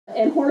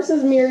And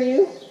horses mirror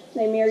you.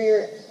 They mirror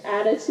your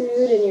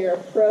attitude and your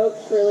approach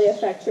really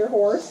affect your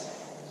horse.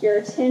 Your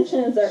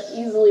intentions are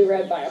easily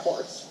read by a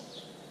horse.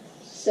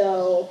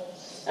 So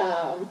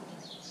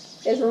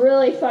it's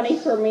really funny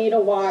for me to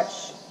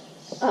watch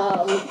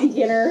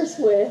beginners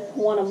with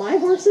one of my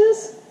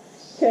horses,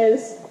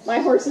 because my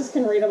horses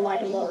can read them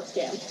like a horse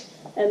can.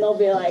 And they'll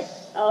be like,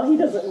 oh, he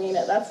doesn't mean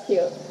it, that's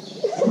cute.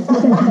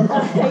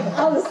 Like,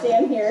 I'll just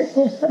stand here.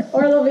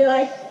 Or they'll be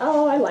like,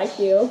 oh, I like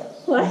you.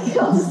 Like,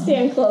 I'll just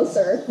stand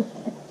closer.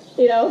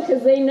 You know,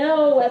 because they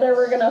know whether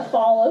we're going to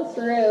follow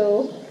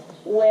through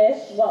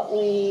with what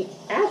we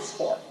ask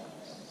for.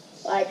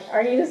 Like,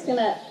 are you just going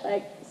to,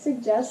 like,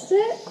 suggest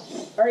it?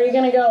 Or are you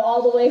going to go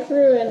all the way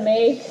through and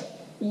make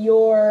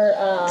your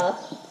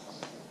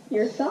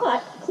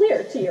thought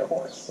clear to your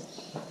horse?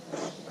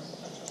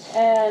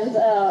 And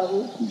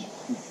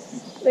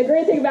the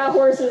great thing about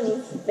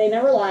horses is they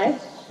never lie,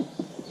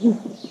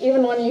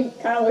 even when you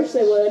kind of wish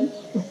they would.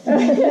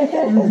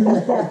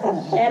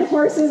 And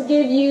horses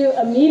give you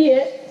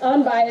immediate,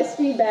 unbiased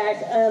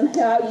feedback on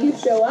how you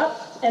show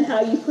up and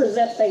how you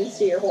present things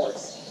to your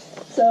horse.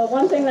 So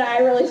one thing that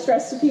I really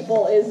stress to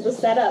people is the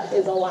setup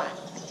is a lot.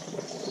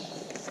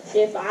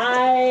 If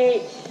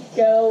I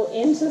go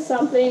into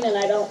something and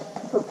I don't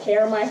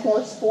prepare my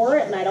horse for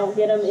it and I don't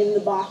get him in the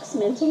box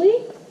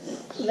mentally,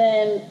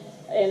 then,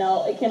 you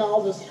know, it can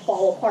all just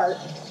fall apart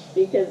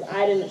because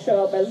I didn't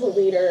show up as a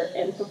leader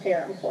and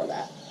prepare him for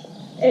that.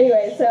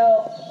 Anyway,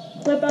 so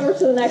flip over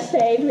to the next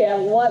page. We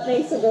have what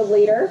makes a good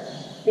leader.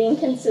 Being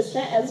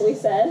consistent, as we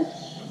said.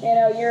 You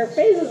know, your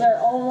phases are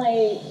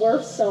only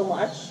worth so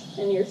much,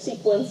 and your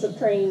sequence of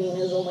training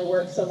is only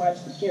worth so much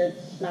if you're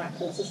not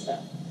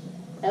consistent.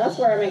 And that's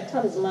where I make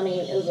tons of money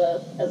as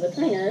a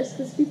trainer, is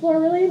because people are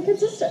really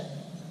inconsistent.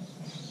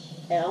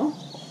 You know?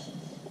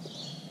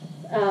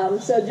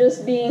 So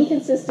just being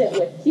consistent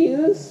with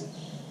cues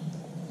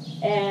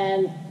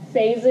and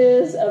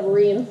phases of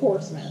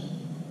reinforcement,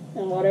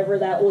 and whatever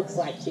that looks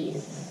like to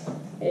you.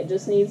 It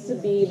just needs to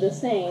be the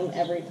same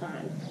every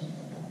time.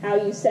 How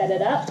you set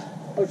it up,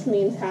 which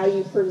means how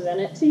you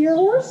present it to your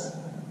horse.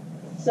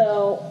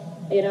 So,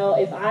 you know,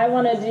 if I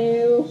want to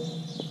do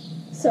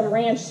some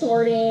ranch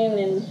sorting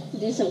and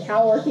do some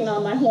cow working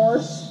on my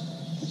horse,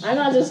 I'm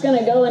not just going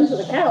to go into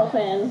the cattle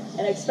pen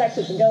and expect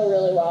it to go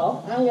really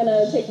well. I'm going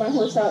to take my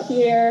horse out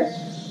here.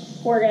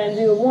 We're going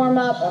to do a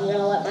warm-up. I'm going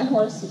to let my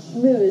horse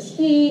move his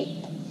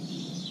feet,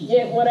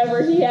 get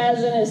whatever he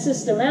has in his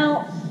system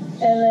out,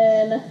 and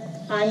then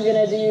I'm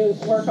going to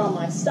work on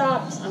my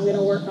stops. I'm going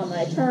to work on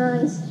my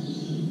turns.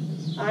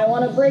 I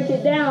want to break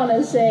it down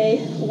and say,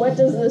 what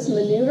does this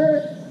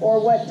maneuver or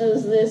what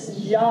does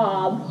this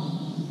job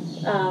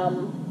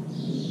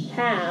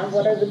have?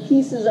 What are the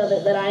pieces of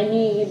it that I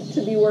need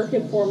to be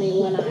working for me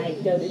when I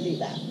go to do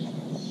that?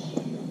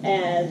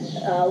 And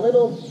a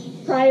little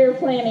prior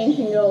planning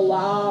can go a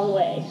long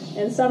way.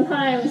 And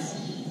sometimes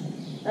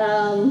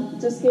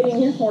just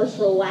getting your horse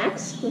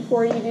relaxed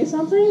before you do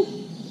something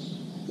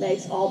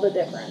makes all the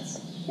difference.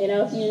 You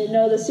know, if you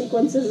know the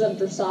sequences of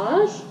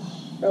dressage,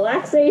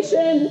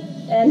 relaxation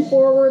and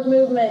forward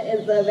movement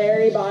is the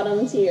very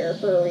bottom tier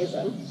for a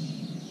reason.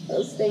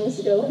 Those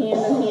things go hand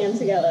in hand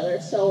together.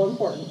 They're so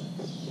important.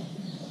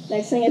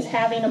 Next thing is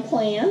having a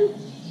plan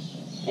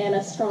and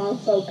a strong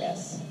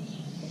focus.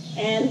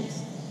 And,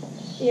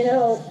 you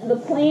know, the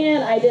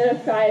plan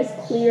identifies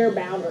clear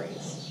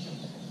boundaries.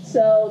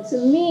 So to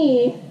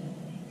me,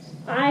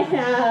 I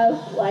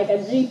have like a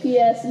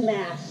GPS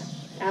map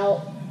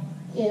out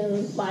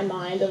in my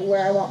mind of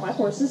where I want my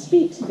horse's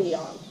feet to be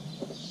on.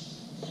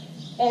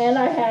 And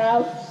I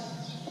have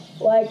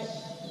like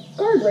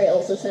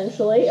guardrails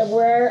essentially of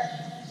where,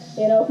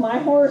 you know, if my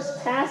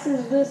horse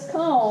passes this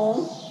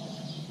cone,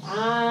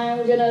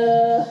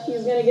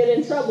 he's gonna get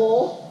in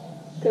trouble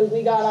because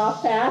we got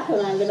off path,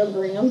 and I'm gonna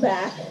bring him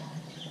back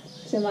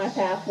to my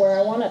path where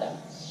I wanted him.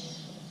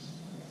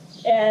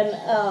 And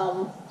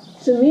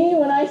to me,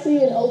 when I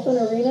see an open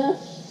arena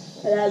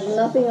that has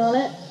nothing on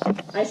it,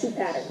 I see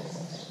patterns.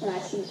 And I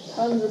see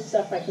tons of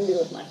stuff I can do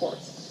with my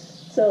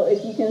horse. So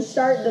if you can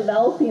start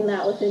developing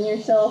that within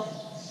yourself,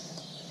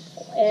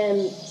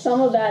 and some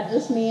of that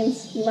just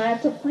means you might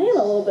have to plan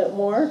a little bit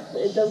more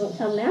if it doesn't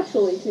come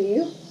naturally to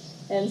you,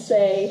 and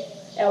say,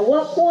 at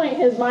what point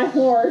has my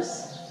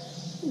horse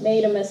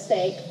made a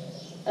mistake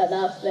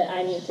enough that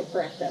I need to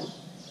correct him?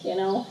 You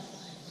know?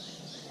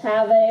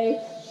 Have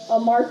a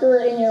marker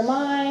in your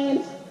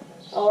mind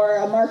or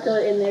a marker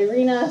in the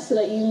arena so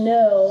that you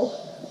know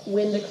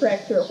when to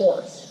correct your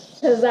horse.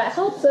 Because that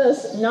helps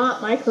us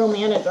not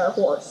micromanage our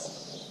horse.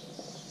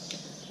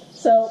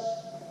 So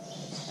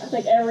I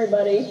think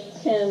everybody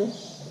can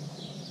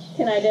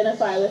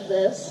identify with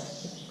this.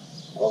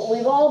 Well,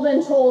 we've all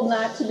been told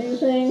not to do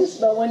things,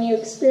 but when you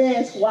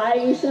experience why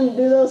you shouldn't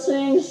do those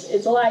things,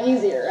 it's a lot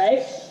easier,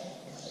 right?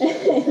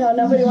 You know,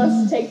 nobody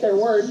wants to take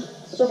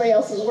somebody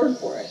else's word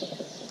for it.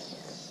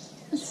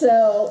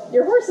 So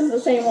your horse is the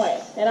same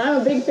way. And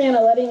I'm a big fan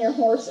of letting your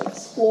horse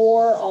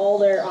explore all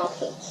their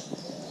options.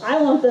 I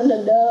want them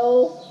to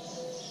know,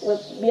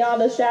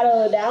 beyond a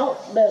shadow of a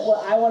doubt, that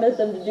what I wanted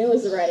them to do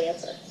is the right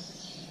answer.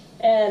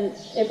 And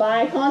if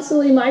I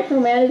constantly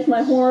micromanage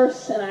my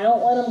horse and I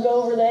don't let them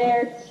go over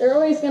there, they're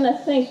always going to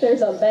think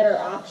there's a better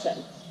option.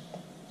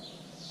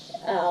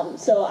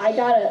 So I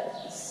got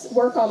to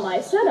work on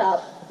my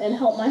setup and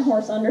help my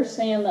horse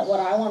understand that what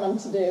I want him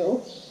to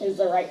do is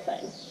the right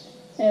thing.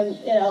 And,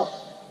 you know,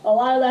 a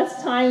lot of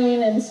that's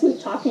timing and sweet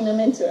talking them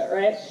into it,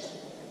 right?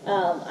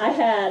 I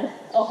had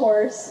a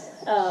horse,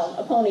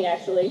 a pony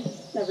actually,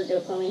 never get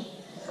a pony.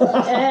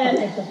 And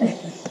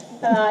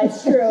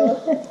it's true,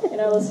 you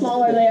know, the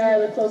smaller they are,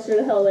 the closer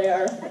to hell they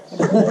are.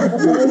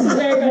 This is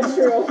very much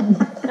true.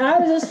 And I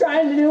was just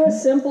trying to do a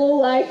simple,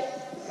 like,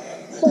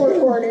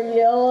 4/4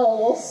 yield, a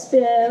little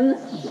spin,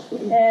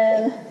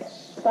 and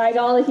by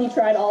golly, he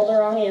tried all the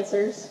wrong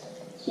answers.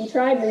 He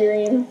tried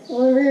rearing.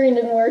 When rearing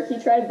didn't work, he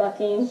tried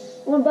bucking.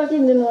 When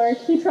bucking didn't work,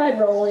 he tried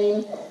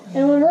rolling.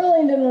 And when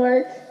rolling didn't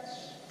work,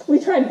 we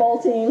tried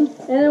bolting.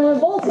 And then when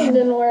bolting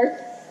didn't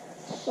work,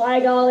 by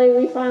golly,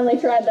 we finally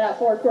tried that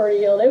 4/4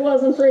 yield. It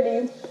wasn't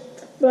pretty,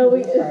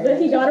 but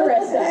he got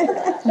arrested.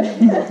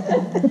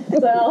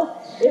 So,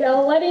 you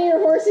know, letting your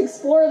horse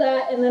explore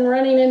that and then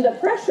running into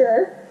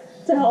pressure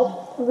to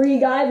help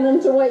re-guide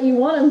them to what you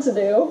want them to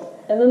do,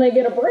 and then they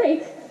get a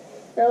break,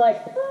 they're like,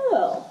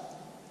 oh,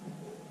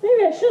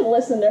 maybe I should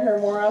listen to her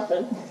more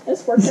often.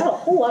 This worked out a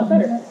whole lot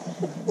better.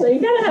 So you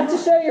gotta have to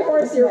show your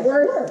horse you're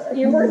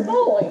worth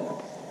following.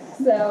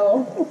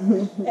 So,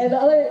 and the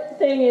other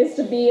thing is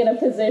to be in a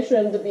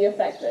position to be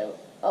effective.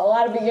 A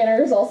lot of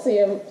beginners, I'll see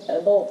them,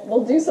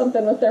 they'll do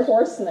something with their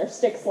horse and their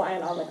stick's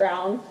lying on the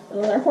ground,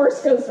 and then their horse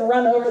goes to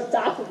run over the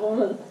top of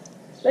them, and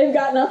they've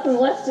got nothing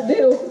left to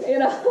do, you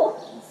know?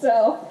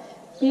 So,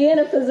 be in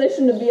a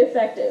position to be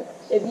effective.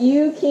 If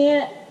you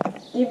can't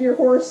give your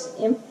horse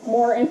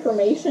more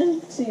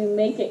information to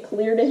make it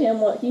clear to him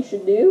what he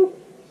should do,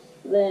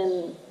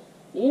 then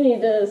you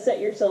need to set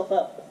yourself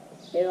up,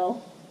 you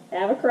know?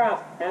 Have a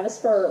crop, have a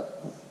spur,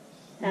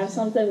 have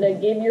something to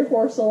give your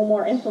horse a little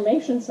more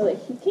information so that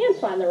he can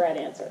find the right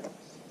answer.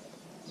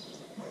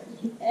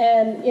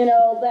 And, you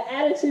know, the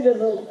attitude of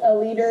a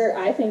leader,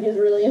 I think, is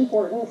really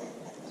important.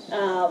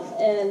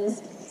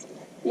 And,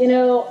 you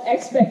know,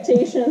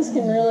 expectations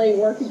can really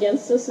work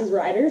against us as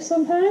riders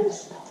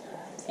sometimes.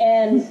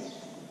 And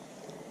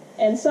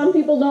some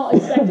people don't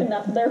expect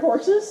enough of their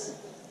horses,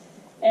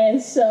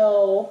 and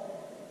so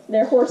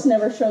their horse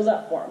never shows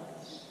up for them.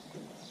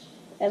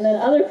 And then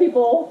other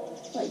people,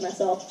 like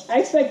myself, I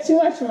expect too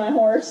much from my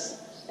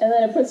horse, and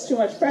then it puts too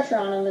much pressure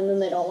on them, and then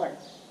they don't learn.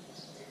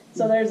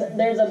 So there's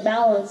a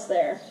balance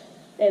there.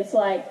 It's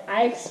like,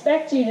 I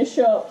expect you to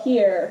show up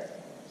here,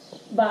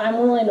 but I'm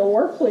willing to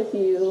work with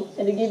you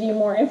and to give you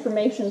more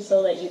information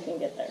so that you can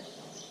get there.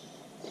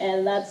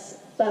 And that's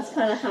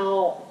kind of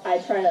how I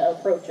try to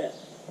approach it.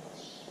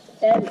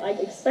 And, like,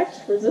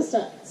 expect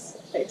resistance.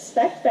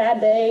 Expect bad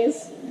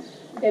days.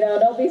 You know,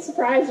 don't be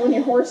surprised when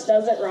your horse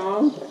does it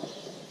wrong.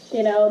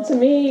 You know, to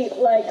me,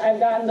 like, I've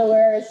gotten to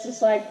where it's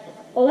just like,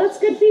 well, that's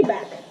good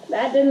feedback.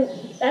 That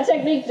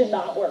technique did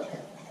not work.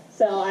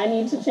 So I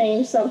need to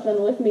change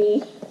something with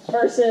me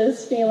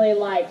versus feeling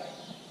like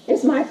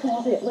it's my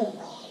fault it went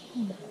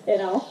wrong. You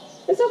know,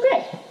 it's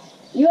okay.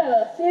 You have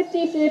a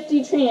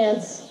 50-50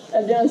 chance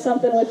of doing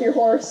something with your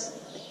horse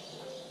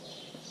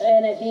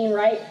and it being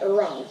right or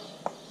wrong.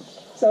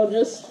 So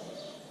just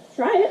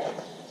try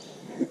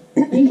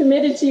it. Be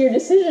committed to your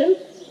decision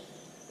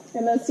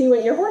and then see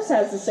what your horse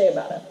has to say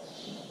about it.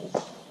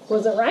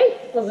 Was it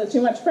right? Was it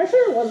too much pressure?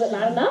 Was it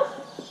not enough?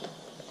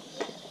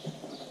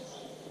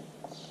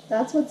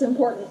 That's what's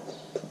important.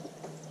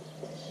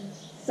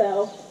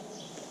 So,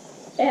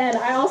 and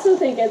I also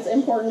think it's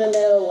important to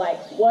know, like,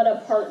 what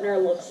a partner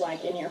looks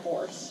like in your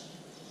horse.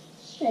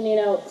 And, you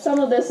know, some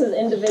of this is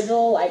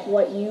individual, like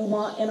what you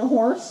want in a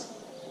horse.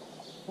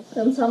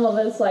 And some of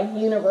it's, like,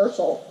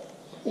 universal.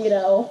 You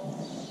know,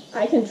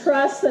 I can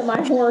trust that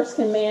my horse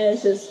can manage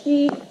his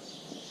feet,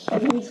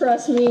 and he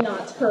trusts me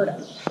not to hurt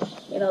him.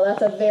 You know,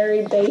 that's a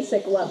very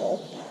basic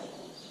level.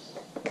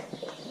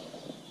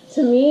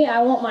 To me,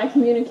 I want my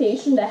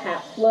communication to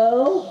have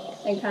flow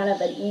and kind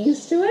of an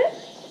ease to it.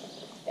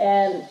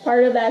 And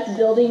part of that's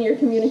building your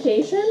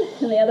communication,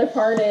 and the other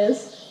part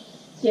is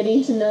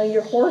getting to know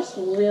your horse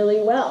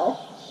really well.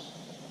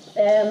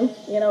 And,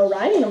 you know,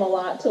 riding him a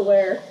lot to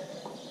where,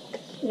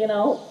 you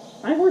know,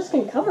 my horse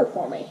can cover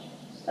for me.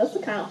 That's the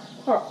kind of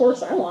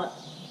horse I want.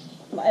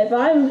 If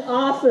I'm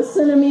off a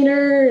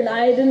centimeter and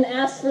I didn't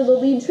ask for the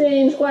lead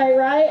change quite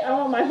right, I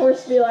want my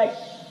horse to be like,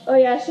 oh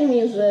yeah, she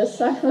means this.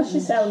 I know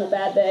she's having a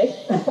bad day.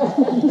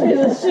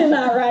 She's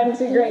not riding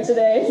too great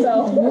today,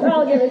 so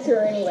I'll give it to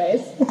her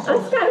anyways.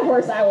 That's the kind of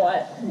horse I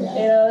want,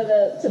 you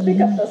know, to pick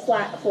up the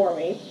slack for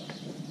me.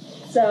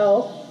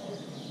 So,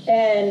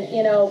 and,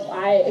 you know,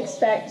 I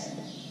expect,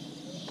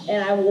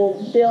 and I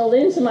will build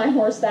into my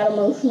horse that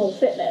emotional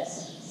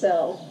fitness.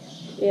 So,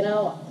 you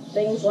know,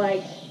 things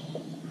like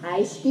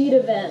high-speed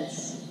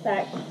events,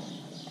 that's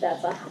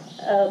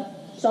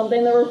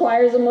something that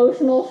requires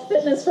emotional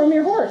fitness from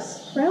your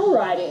horse. Trail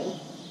riding,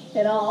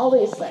 you know, all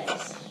these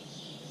things.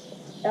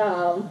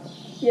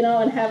 You know,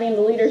 and having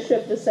the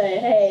leadership to say,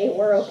 hey,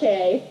 we're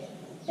okay,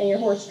 and your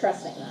horse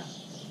trusting that.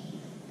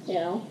 you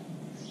know.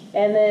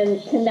 And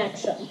then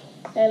connection.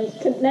 And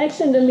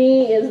connection to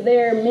me is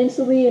they're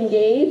mentally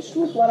engaged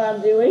with what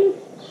I'm doing.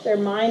 Their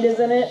mind is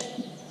in it,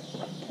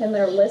 and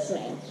they're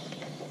listening.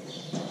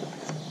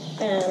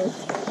 And,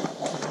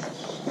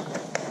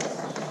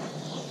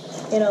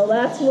 you know,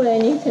 that's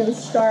when you can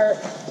start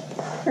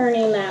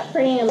turning that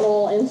prey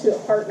animal into a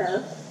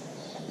partner.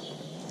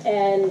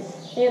 And,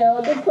 you know,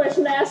 a good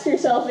question to ask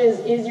yourself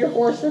is your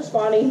horse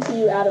responding to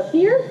you out of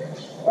fear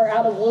or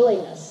out of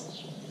willingness?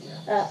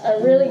 A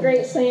really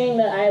great saying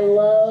that I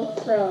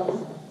love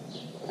from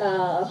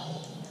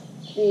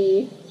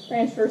the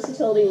Ranch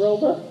Versatility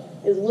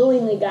Rulebook is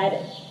willingly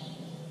guided.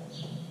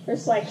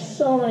 There's like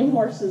so many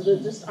horses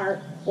that just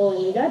aren't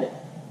willingly guided.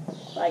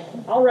 Like,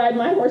 I'll ride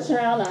my horse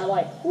around and I'm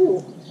like, ooh,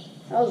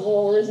 that was a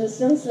little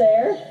resistance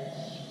there.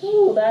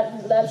 Ooh,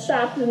 that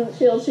stop didn't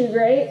feel too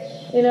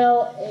great. You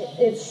know,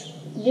 it's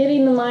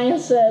getting the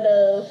mindset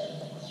of,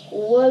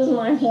 was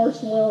my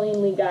horse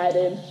willingly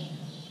guided?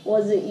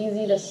 Was it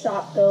easy to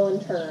stop, go,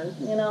 and turn?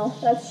 You know,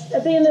 that's,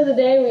 at the end of the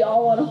day, we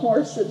all want a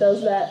horse that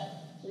does that.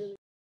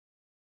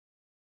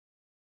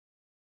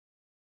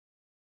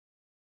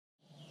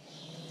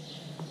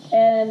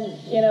 And,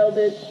 you know,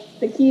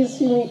 the keys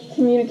to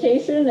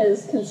communication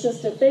is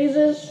consistent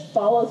phases,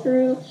 follow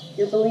through,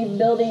 your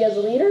believability as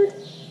a leader,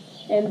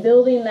 and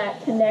building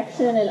that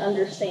connection and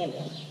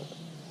understanding.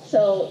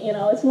 So, you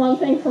know, it's one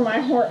thing for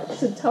my horse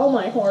to tell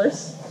my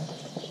horse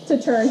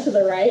to turn to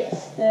the right,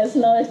 and it's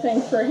another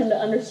thing for him to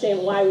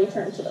understand why we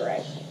turn to the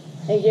right,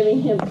 and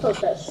giving him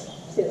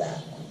purpose to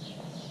that.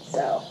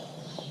 So,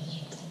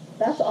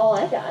 that's all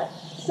I got.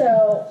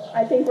 So,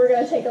 I think we're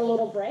going to take a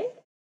little break.